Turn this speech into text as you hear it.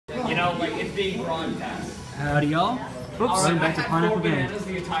know, like it's being broadcast. Howdy, y'all. Welcome back to Pineapple Game.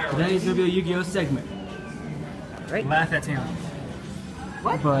 Today is going to be a Yu-Gi-Oh segment. Right? Laugh at him.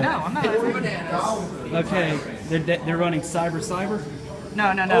 What? But, no, I'm not. Okay, they're running Cyber.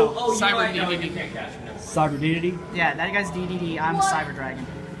 No. Oh, Cyber DDD. Cyber DDD? Yeah, that guy's DDD. I'm Cyber Dragon.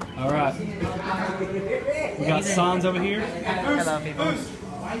 Alright. We got Sans over here. Hello, people.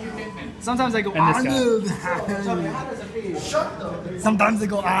 Sometimes I go And Arnold. Sometimes I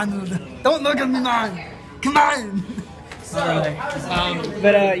go Arnold. Don't look at me, man. Come on. Alright.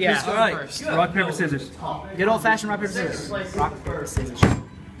 Yeah. Alright. Rock, paper, scissors. Good old fashioned rock, paper, scissors. Rock, paper, scissors.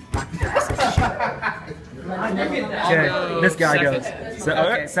 Rock, paper, scissors. Okay, this guy goes. So,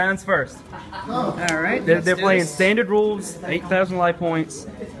 alright, Sans first. Alright. They're playing standard rules, 8,000 life points.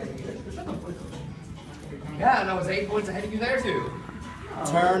 Yeah, and I was 8 points ahead of you there too.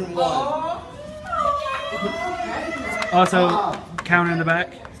 Turn 1. Also, counter in the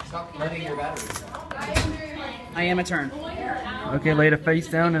back. Stop letting your batteries. I am a turn. Okay, laid a face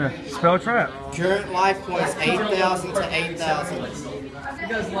down in a spell trap. Current life points 8,000 to 8,000.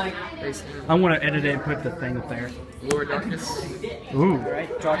 Because like, I'm gonna edit it and put the thing up there. Lord Darkness. Ooh.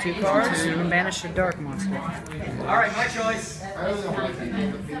 Alright, draw 2 cards. You can banish a dark monster. Alright, my choice.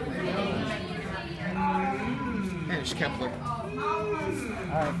 Finish Kepler.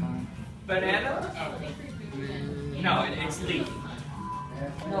 Alright, fine. Banana? No, it's leaf.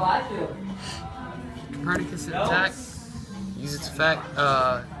 No, I feel. Copernicus attack. Use its effect.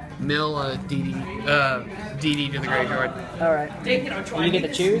 Mill DD to the graveyard. Alright. You get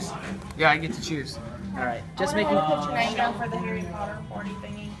to choose? Yeah, I get to choose. Alright. Just making. Put your name down for the Harry Potter party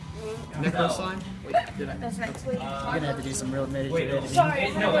thingy. Necro slime? Wait, did I? That's next week. You're gonna have to do some real meditation editing.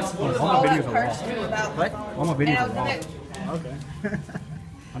 Sorry, No, it's one of the All my videos are personally raw. about What? All my videos are and raw. Okay.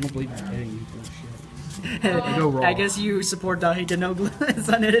 I don't believe you're editing you for shit. They go raw. I guess you support Dahi Denoglu's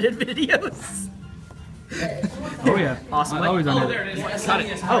unedited videos. Oh yeah. Awesome. I always Oh, unedit. there it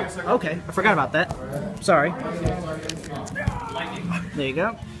is. Oh, okay. I forgot about that. Sorry. There you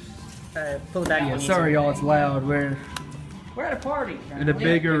go. Pull it back. Yeah, sorry y'all, it's loud. We're We're at a party. in a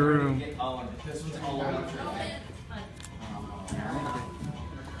bigger room.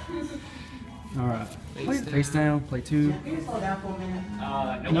 Alright. Face down, play 2.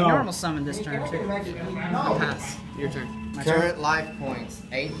 You normal summon this turn too. Pass. Your turn. Current life points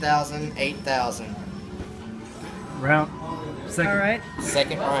 8,000, 8,000. Round. Second. Alright.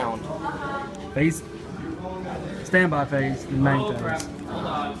 Second round. Phase. Standby phase, the main phase.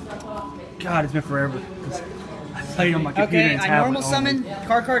 God, it's been forever. I played on my computer Okay, and I tablet normal summon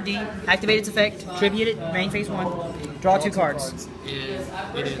card D, activate its effect, tribute it, main phase 1, draw 2 cards. It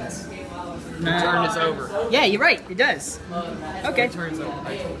ends. The turn is over. Yeah, you're right, it does. Okay. The turn is over.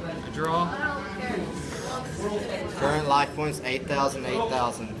 I draw. Current life points 8,000,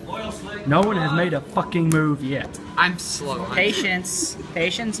 8,000. No one has made a fucking move yet. I'm slow. Patience.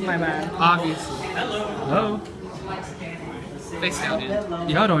 Patience, my man. Obviously. Hello. Face down in.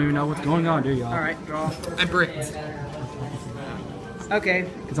 Y'all don't even know what's going on, do y'all? Alright, draw. I bricked. Okay.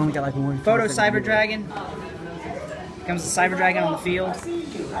 It's only got like one. Photo Cyber Dragon. Comes the Cyber Dragon on the field.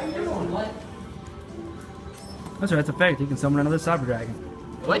 That's right, that's a fact. You can summon another Cyber Dragon.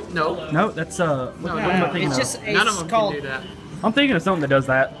 What? No. No, that's what am I thinking It's of? just None of them called. can do that. I'm thinking of something that does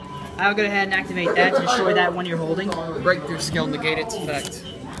that. I'll go ahead and activate that to destroy that one you're holding. Breakthrough skill negate its effect.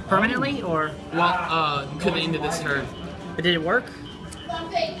 Permanently, or Well, to the end of this turn. but did it work?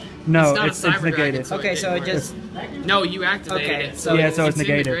 No, not a it's Cyber Dragon, negated. so Okay, so it just No, you activated Okay, it. So yeah, so it's in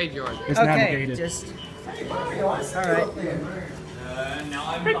negated. the graveyard. It's not okay. negated. Just all right. Now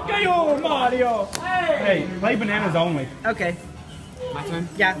I'm Yugioh, Mario! Hey, play bananas only. Okay. My turn.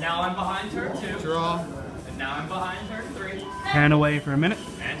 Yeah. Now I'm behind turn 2. Draw. And now I'm behind turn 3. Hand away for a minute.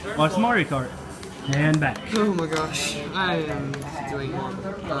 And turn Watch 4. Mario Kart. And back. Oh my gosh. I am doing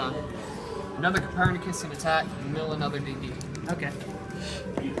another Copernicus and attack. Mill another DD. Okay.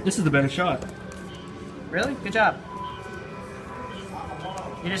 This is the better shot. Really? Good job.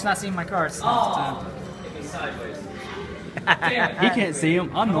 You're just not seeing my cards. Oh, hit me sideways. He can't see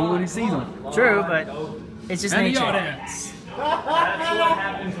them. I'm the only one who sees them. True, but it's just And the nature. audience. That's what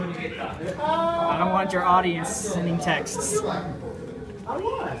happens when you get caught. I don't want your audience sending texts.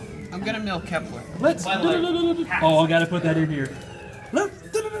 I'm gonna mill Kepler. Let's. Oh, I gotta put that in here.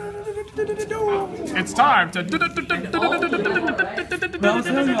 It's time to. But I was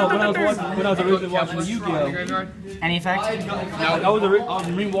telling y'all when I was originally watching the Yu-Gi-Oh. Any effect? I was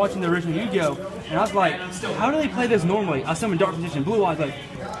re-watching the original Yu-Gi-Oh, and I was like, how do they play this normally? I summoned Dark Magician Blue Eyes, like,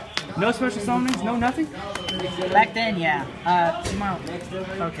 no special summonings, no nothing? Back then, yeah. Tomorrow.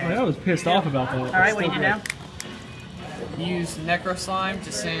 Okay. I was pissed off about that. All right, what do you do now? Use Necro Slime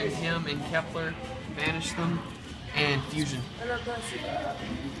to send him and Kepler, banish them, and Fusion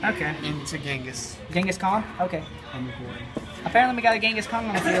Okay. into Genghis. Genghis Khan? Okay. Apparently we got a Genghis Khan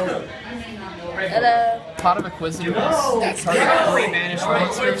on the field. Hello. Pot of Inquisitiveness. Target 3 banished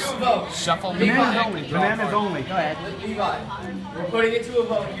monsters. Shuffle me back and draw a Bananas card. only. Go ahead. Levi, we're putting it to a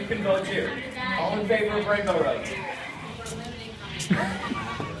vote. You can vote too. All in favor of Rainbow Road?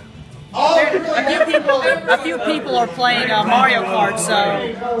 A few people are playing Mario Kart,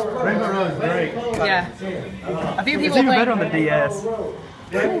 so Rainbow Road is great. yeah. A few It's people even are better on playing. the DS.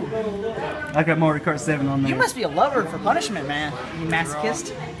 I got Mario Kart 7 on there. You must be a lover for punishment, man. You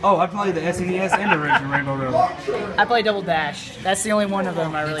masochist. Oh, I played the SNES and the original Rainbow Road. I play Double Dash. That's the only one of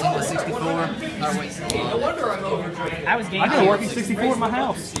them I really play. 64. Oh, wait. I was I got a GameCube. working 64 in my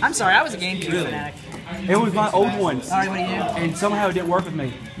house. I'm sorry, I was a GameCube fanatic. It was my old one. Sorry, what do you do? And somehow it didn't work with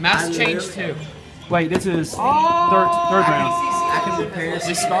me. Mass Change 2. Wait, this is third round. I can repair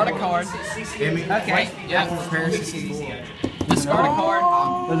Discard a card. Okay. Yeah. repair 64. Discard a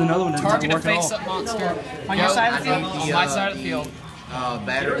card. There's another one that Target doesn't a work at all. face-up monster. On your side of the field? On my side of the field.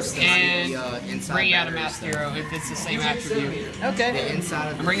 Batteries And inside bring out a battery Mass stuff. Hero if it's the same attribute. Okay. The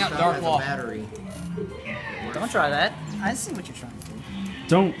inside of the bring out stuff Dark has Wall. a battery. Don't try that. I see what you're trying to do.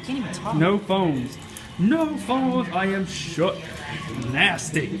 Don't. Can't even talk. No phones. No phones. I am shook.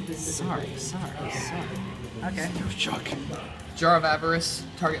 Nasty. Sorry. Okay. Shook. Jar of Avarice.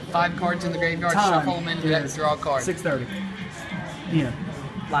 Target 5 cards in the graveyard. Time Shuffle them into the deck. is Draw a card. 6:30. Yeah.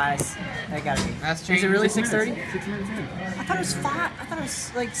 Lies. That gotta be. Mass Is Change. it really 6:30? 6 minutes in. I thought it was 5. I thought it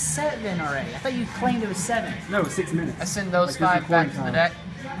was like 7 already. I thought you claimed it was 7. No, 6 minutes. I send those Like 5 this back recording to the time.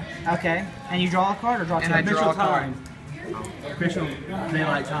 deck. Okay. And you draw a card or draw two? And I draw a card. time. Official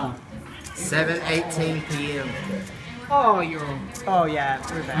daylight time. 7:18 p.m. Oh, you're. Oh yeah,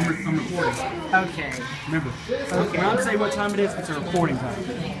 we're back. I'm recording. Okay. Remember. When I say what time it is, it's a recording time.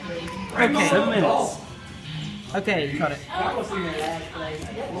 Okay. 7 minutes. Okay, you cut it.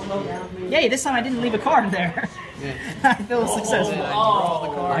 Yay! This time I didn't leave a card there. I feel successful.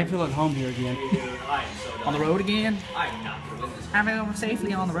 I feel at home here again. On the road again. I'm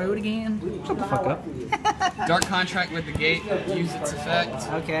safely on the road again. Shut the fuck up. Dark Contract with the Gate. Use its effect.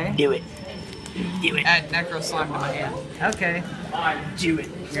 Okay. Do it. Add Necro Slime to my hand. Okay. Do it.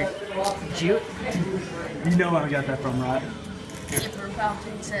 Jew it. You know where I got that from, right?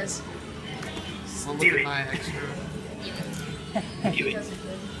 Fountain says. So look at my extra. Do it.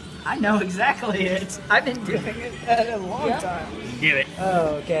 I know exactly it. I've been doing it a long time. Do it.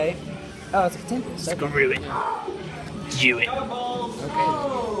 Oh, okay. Oh, it's a tempest. Okay. Screw it. Do it.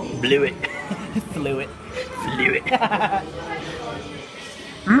 Okay. Blew it. Flew it. Flew it.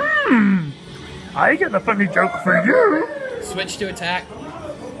 I got a funny joke for you. Switch to attack.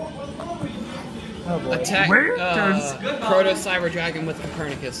 Oh boy. Attack Where does- Proto Cyber Dragon with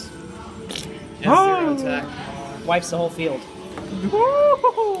Copernicus. And Oh. 0 attack. Wipes the whole field.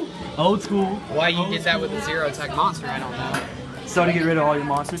 Woo! Old school. Why you did that with a 0 attack monster, I don't know. So to get rid of all your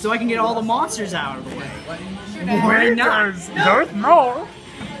monsters. So I can get all the monsters out of the way. Where does Darth Maul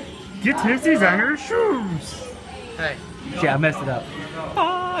get his designer shoes? Hey, Yeah, I messed it up.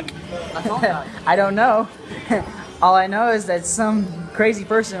 Fuck. I don't know. All I know is that some crazy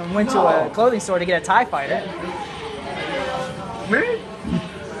person went to a clothing store to get a TIE fighter. Wait,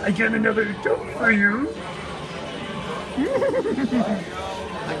 I got another joke for you.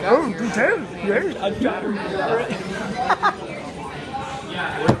 Oh, do tell. Yes, I'm trying to remember it.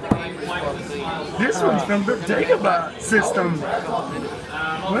 This one's from the Dagobah system.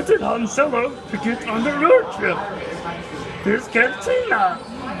 What did Han Solo forget on the road trip? His cantina.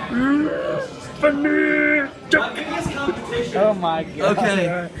 Funny joke. Oh my god.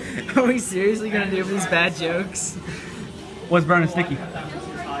 Okay. Are we seriously gonna do these bad jokes? What's brown and sticky?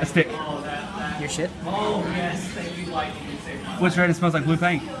 A stick. Your shit? What's red and smells like blue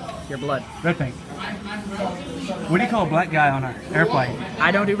paint? Your blood. Red paint. What do you call a black guy on an airplane?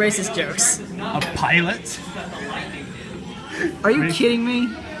 I don't do racist jokes. A pilot? Are you kidding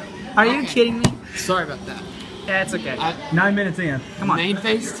me? Are you kidding me? sorry about that. Yeah, it's okay. 9 minutes in. Come on. Main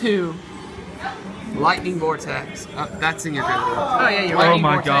phase 2. Lightning Vortex. That's in your graveyard. Oh yeah, you're Lightning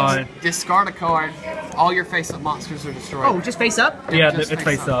my Vortex, God. Discard a card. All your face-up monsters are destroyed. Oh, just face up? Yeah, Just it's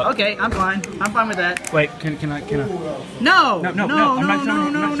face face up. up. Okay, I'm fine. I'm fine with that. Wait, can I? No! No, No, I'm no, not no, showing you, I'm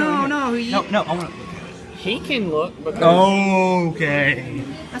not showing no, you. no. No, I want to. He can look because Okay.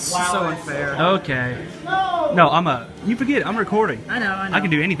 That's so unfair. Okay. No, you forget, I'm recording. I know. I can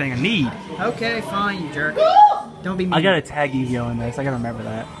do anything I need. Okay, fine, you jerk. Don't be mean. I gotta tag Yugioh in this, I gotta remember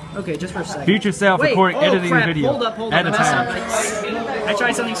that. Okay, just for a second. Future self Wait, recording, oh, editing crap. the video. Hold up. At I a messed time. up. I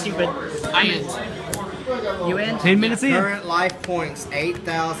tried something stupid. I mean, You in? 10 minutes in. Current life points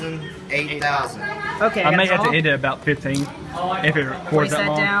 8,000, 8,000. Okay, I may gotta have to draw. end it at about 15 if it records Place that that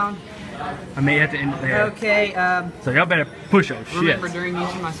long. down. I may have to end it there. Okay, So y'all better push your shit. Remember, during each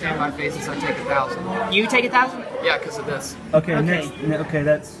of my standby phases, I take 1,000. you take 1,000? Yeah, because of this. Okay, Okay. next. Okay,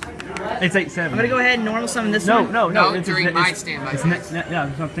 that's. It's 8-7. I'm gonna go ahead and normal summon this No, one. no, No, it's during my standby It's phase. yeah,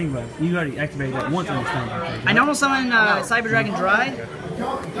 that's what I'm thinking about. You already activated that once on the standby phase. I normal summon Cyber Dragon Dry.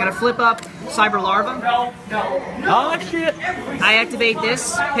 Gotta flip up Cyber Larva. Oh shit! I activate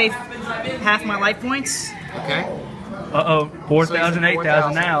this, pay half my life points. Okay. Uh-oh, 4,000, So he's at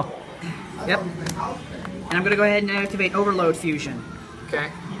 8,000 now. Yep. And I'm gonna go ahead and activate Overload Fusion. Okay.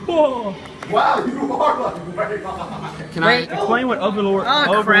 Whoa! Can Wait. I? Explain what Overlord.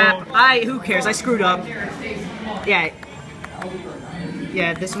 Oh crap! Who cares? I screwed up. Yeah.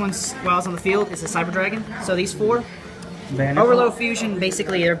 Yeah, this one's while it's on the field, it's a Cyber Dragon. So these four. Overload Fusion,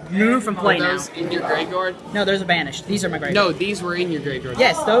 basically, they're removed from play Are now. those in your graveyard? No, those are banished. These are my graveyard. No, these were in your graveyard.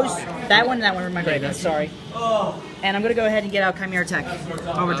 Yes, those. That one and that one are my graveyard. Sorry. And I'm gonna go ahead and get out Chimera Tech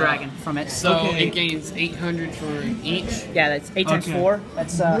Over Dragon from it. So Okay. it gains 800 for each. Yeah, that's 8 times Okay. 4.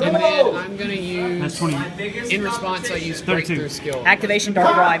 That's And then I'm gonna That's use. 20. In response, I use 32. breakthrough skill. activation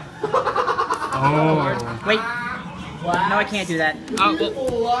Dark Bribe. Oh. Wait. No, I can't do that. Oh,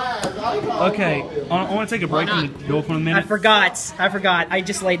 well, Okay, I want to take a break from the duel for a I minute. forgot. I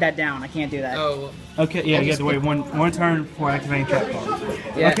just laid that down. I can't do that. oh, Okay, yeah, you have to wait one turn before activating trap cards.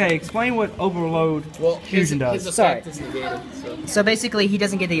 Yeah. Okay, explain what Overload well, his Fusion does. effect is negated. So. So basically, he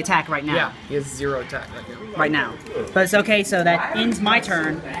doesn't get the attack right now. Yeah, he has 0 attack right now. Right now. But it's okay, so that ends my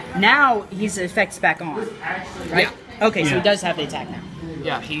turn. Now his effect's back on. Right? Okay, so Yeah. he does have the attack now.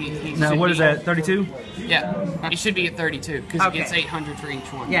 Yeah, he Now, should what be- is that, 32? Yeah, he should be at 32 because Okay. he gets 800 for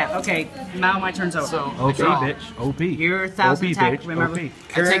each one. Yeah, okay. Now my turn's over. So OP, draw. bitch. OP. You're 1,000 OP, attack, bitch. remember? OP. I take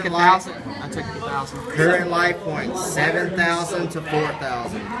Current 1,000. I take 1,000. Current life points 7,000 to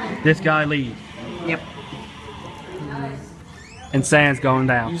 4,000. This guy leads. Yep. And Sand's going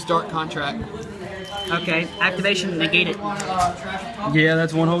down. Use dark contract. Okay. Activation negated. Yeah,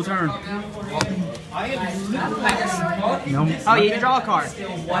 that's one whole turn. No, Oh, you can draw a card.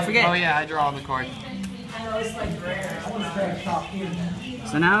 I forget. Oh yeah, I draw on the card.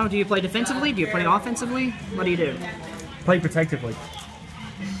 So now, do you play defensively? Do you play offensively? What do you do? play protectively.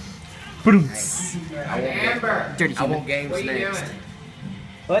 Boom. Dirty I human. want games next.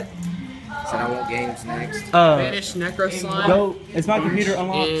 What? Said I want games next. Banish Necro Slime. Go. Is my computer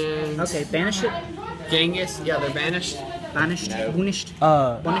unlocked? And Okay, banish it. Genghis. Yeah, they're banished. Banished. Banished.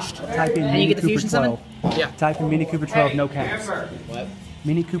 Banished. Type in And Mini you get the Cooper fusion summon? 12. Yeah. Type in Mini Cooper 12, no caps. What?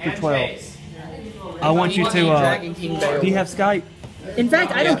 Mini Cooper 12. I want you to. Dragon King Bale. Do you have Skype? In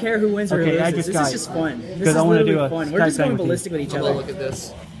fact, I don't care who wins or Okay, who I loses. just This is got- just fun. This 'cause is I wanna literally do a fun. We're Skype just going thing with you. ballistic with each Have a other. look at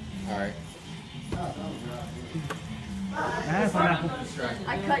this. Alright.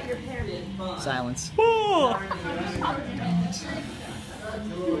 I cut your hair. Silence.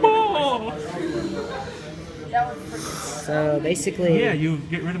 That was freaking. So basically, Yeah, you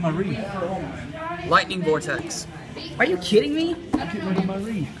get rid of my read. Lightning Vortex. are you kidding me? Get rid of my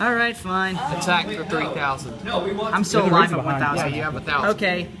read. All right, fine. Attack for 3,000. I'm still There's a alive reason at behind it. 1,000. Yeah, you have 1,000.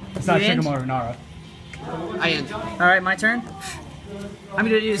 Okay. It's not You in? Shikamaru Nara. I end. All right, my turn. I'm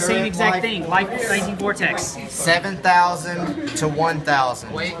gonna do the same exact thing. Life Lightning Vortex. 7,000 to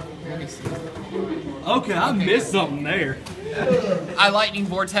 1,000. Wait, let me see. Okay, I missed something there. I Lightning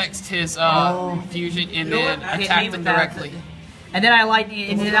Vortexed his fusion and then Hit me attacked with him that. directly. And then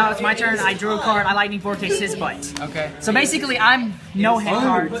and then now it's my turn. I drew a card. I Lightning Vortex his butt. Okay. So basically, I'm no hit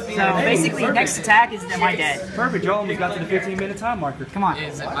card. So basically, next attack is am I dead? Perfect, y'all almost got to the 15-minute time marker. Come on.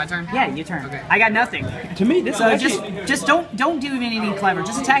 Is it my turn? Yeah, your turn. Okay. I got nothing. To me, this So is just don't do anything clever.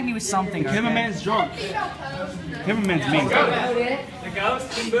 Just attack me with something. okay? Cameraman's drunk. Cameraman's mean. The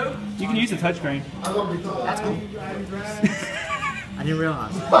ghost, King Boo? You can use the touchscreen. That's cool. I didn't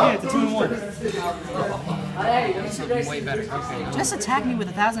realize. Yeah, it's a 2-in-1. Something way better. Okay. Just attack me with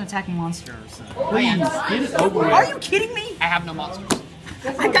 1,000 attacking monsters. Please, get it over with. Are you kidding me? I have no monsters.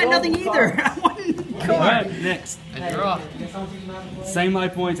 I got nothing either. I won card. Alright, next. I draw. Same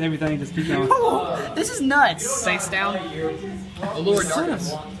life points, everything, just keep going. Oh, this is nuts. Face down. Allure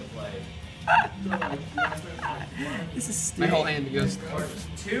Darkness. This is My stupid. whole hand goes.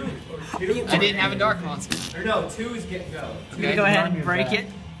 Two? I didn't have a dark monster. Or no, two is get go. You're gonna go ahead and break it.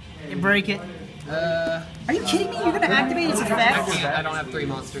 You break it. Are you kidding me? You're gonna activate its I effect? can't. I don't have 3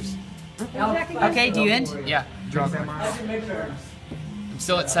 monsters. Okay, do you end? Yeah. Draw card. I'm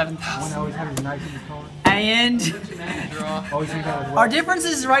still at 7,000. I end. Draw. Our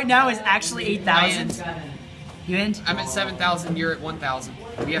differences right now is actually 8,000. You end? I'm at 7,000. You're at 1,000.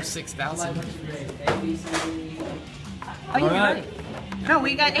 We have 6,000. Oh, you're right. No,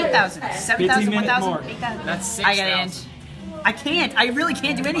 we got 8,000. 7,000, 1,000, 8,000. That's 6,000. I gotta end. I can't. I really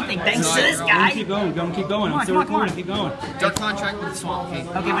can't do anything thanks to this Go guy. keep going. Keep going. Come on, come on. Keep going. Dark contract with the Swamp King.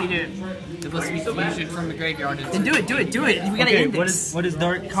 Okay, what do you do? It lets me fusion from the graveyard into. Then do it. We gotta Okay, end this. what is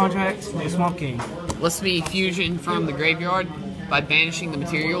Dark Contract? The Swamp King. Lets me fusion from the graveyard by banishing the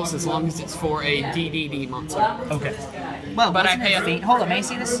materials as long as it's for a DDD monster. Okay. Well, but what's I pay your a fee? Hold on, may I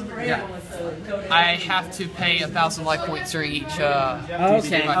see this? Yeah. I have to pay 1,000 life points during each.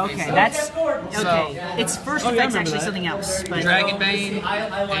 Okay, that's okay. It's first effect's actually that. something else. But Dragonbane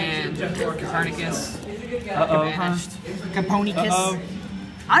and Copernicus. Banished Copernicus.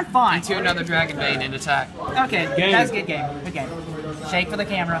 I'm fine. into another Dragonbane and attack. Okay, Game. that's a good game. Good game. Shake for the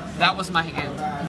camera. That was my hand.